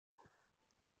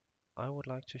I would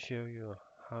like to show you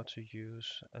how to use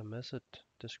a method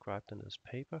described in this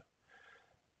paper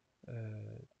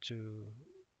to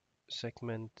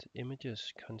segment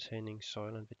images containing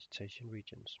soil and vegetation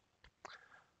regions.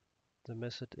 The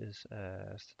method is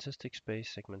a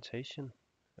statistics-based segmentation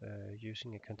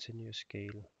using a continuous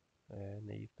scale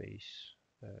naive Bayes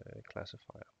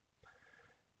classifier.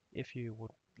 If you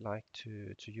would like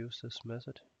to use this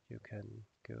method, you can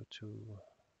go to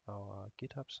our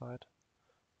GitHub site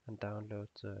and download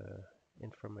the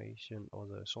information or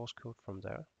the source code from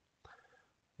there.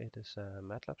 It is a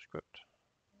MATLAB script,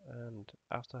 and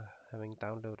after having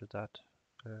downloaded that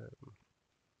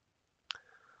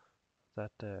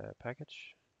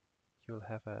package, you'll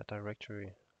have a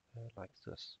directory like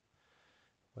this,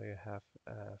 where you have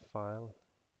a file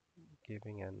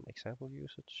giving an example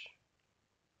usage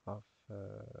of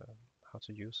how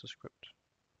to use the script.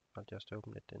 I'll just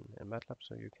open it in MATLAB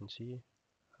so you can see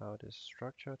how it is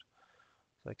structured.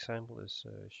 The example is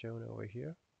shown over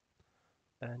here,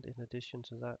 and in addition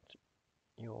to that,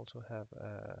 you also have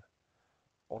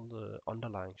all the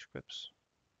underlying scripts.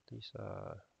 These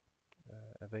are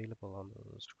available under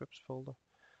the scripts folder,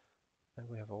 and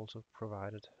we have also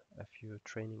provided a few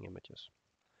training images.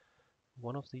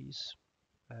 One of these,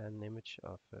 an image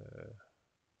of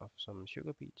some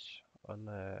sugar beets on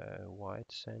a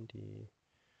white sandy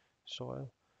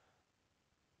soil,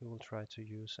 we will try to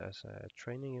use as a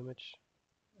training image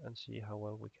and see how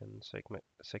well we can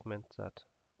segment that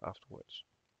afterwards.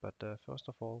 But first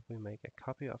of all, we make a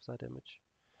copy of that image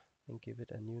and give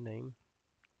it a new name.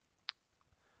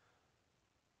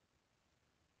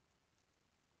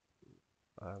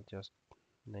 I'll just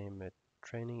name it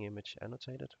training image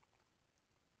annotated.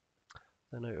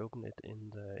 Then I open it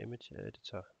in the image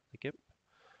editor, the GIMP,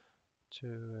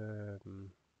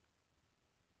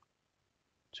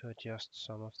 to adjust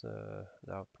some of the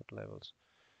output levels.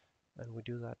 And we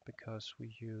do that because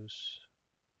we use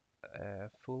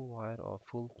full white or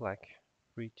full black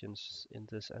regions in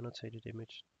this annotated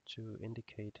image to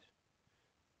indicate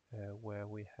where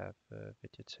we have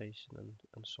vegetation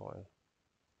and soil.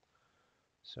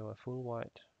 So a full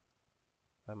white,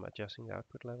 I'm adjusting the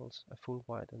output levels. A full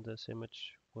white in this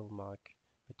image will mark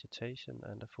vegetation,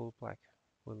 and a full black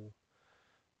will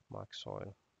mark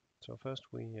soil. So first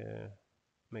we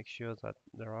make sure that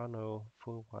there are no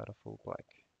full white or full black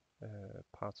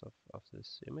parts of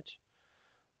this image.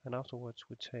 And afterwards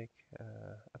we take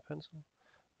a pencil,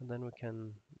 and then we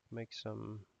can make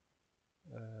some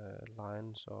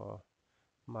lines or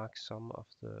mark some of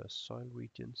the soil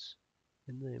regions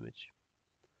in the image.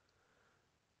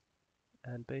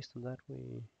 And based on that,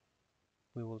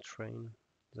 we will train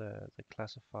the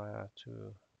classifier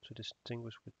to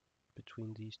distinguish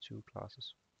between these two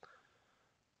classes.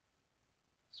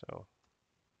 So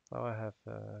now I have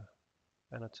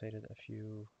annotated a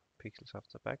few pixels of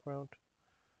the background,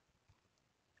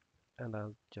 and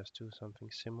I'll just do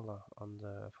something similar on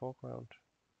the foreground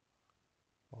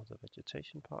or the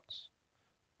vegetation parts.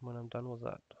 When I'm done with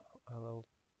that, I'll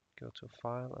go to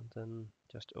File and then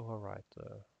just overwrite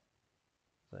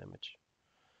the image.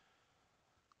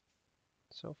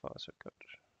 So far so good.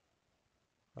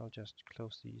 I'll just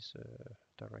close these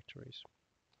directories.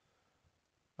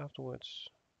 Afterwards,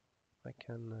 I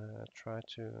can try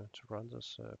to run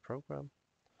this program.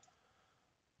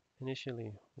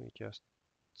 Initially, we just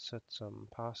set some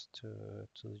paths to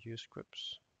the use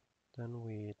scripts. Then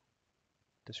we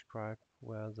describe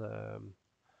where the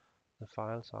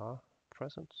files are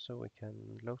present so we can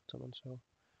load them and so.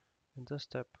 In this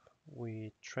step,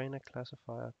 we train a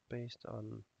classifier based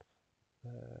on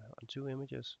two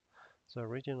images: the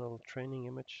original training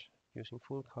image using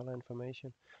full color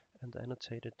information, and the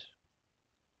annotated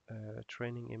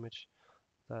training image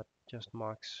that just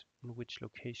marks in which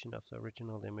location of the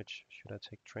original image should I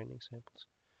take training samples.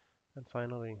 And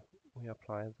finally, we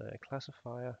apply the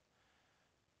classifier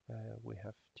we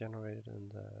have generated in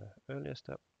the earlier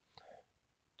step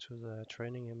to the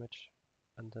training image,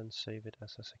 and then save it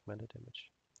as a segmented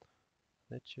image.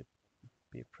 That should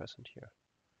be present here.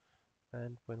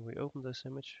 And when we open this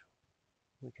image,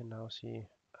 we can now see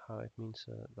how it means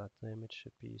that the image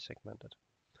should be segmented.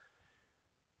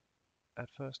 At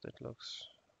first it looks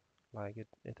like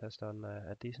it has done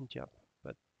a decent job,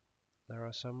 but there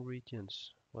are some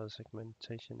regions where the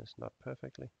segmentation is not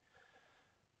perfectly,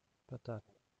 but that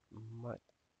might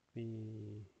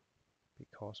be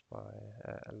caused by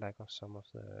a lack of some of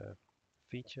the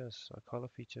features or color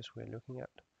features we're looking at,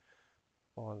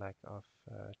 or lack of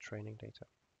training data.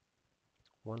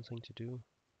 One thing to do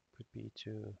could be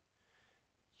to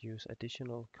use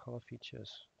additional color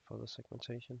features for the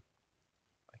segmentation.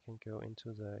 I can go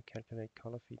into the calculate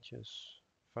color features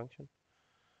function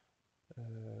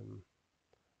and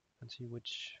see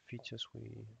which features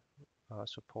we are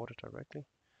supported directly,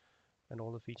 and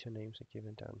all the feature names are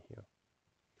given down here.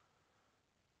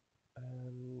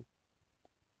 And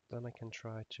then I can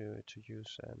try to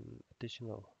use an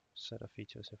additional set of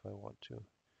features if I want to.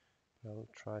 I'll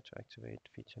try to activate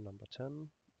feature number 10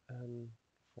 and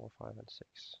 4, 5, and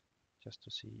 6, just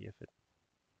to see if it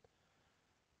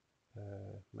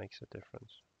makes a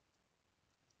difference.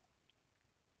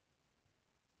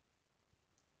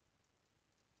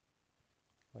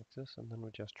 Like this, and then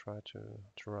we just try to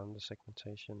run the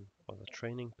segmentation, or the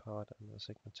training part and the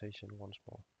segmentation once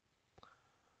more.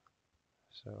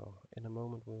 So in a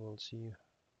moment we will see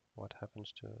what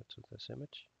happens to this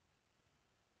image,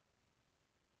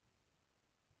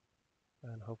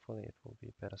 and hopefully it will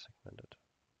be better segmented.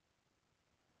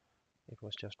 It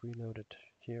was just reloaded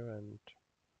here and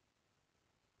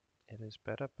it is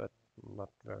better, but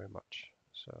not very much.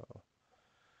 So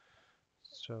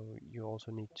you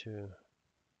also need to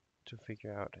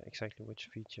figure out exactly which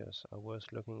features are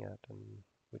worth looking at and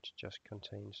which just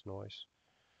contains noise.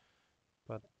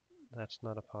 But that's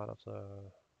not a part of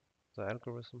the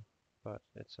algorithm, but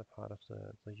it's a part of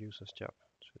the user's job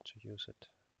to use it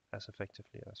as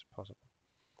effectively as possible.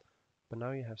 But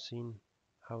now you have seen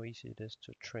how easy it is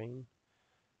to train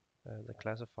the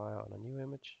classifier on a new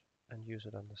image and use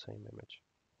it on the same image.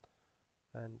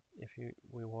 And if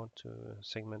we want to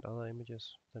segment other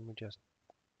images, then we just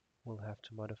will have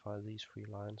to modify these 3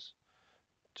 lines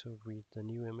to read the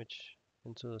new image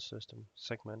into the system,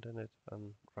 segmenting it,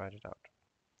 and write it out.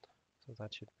 So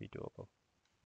that should be doable.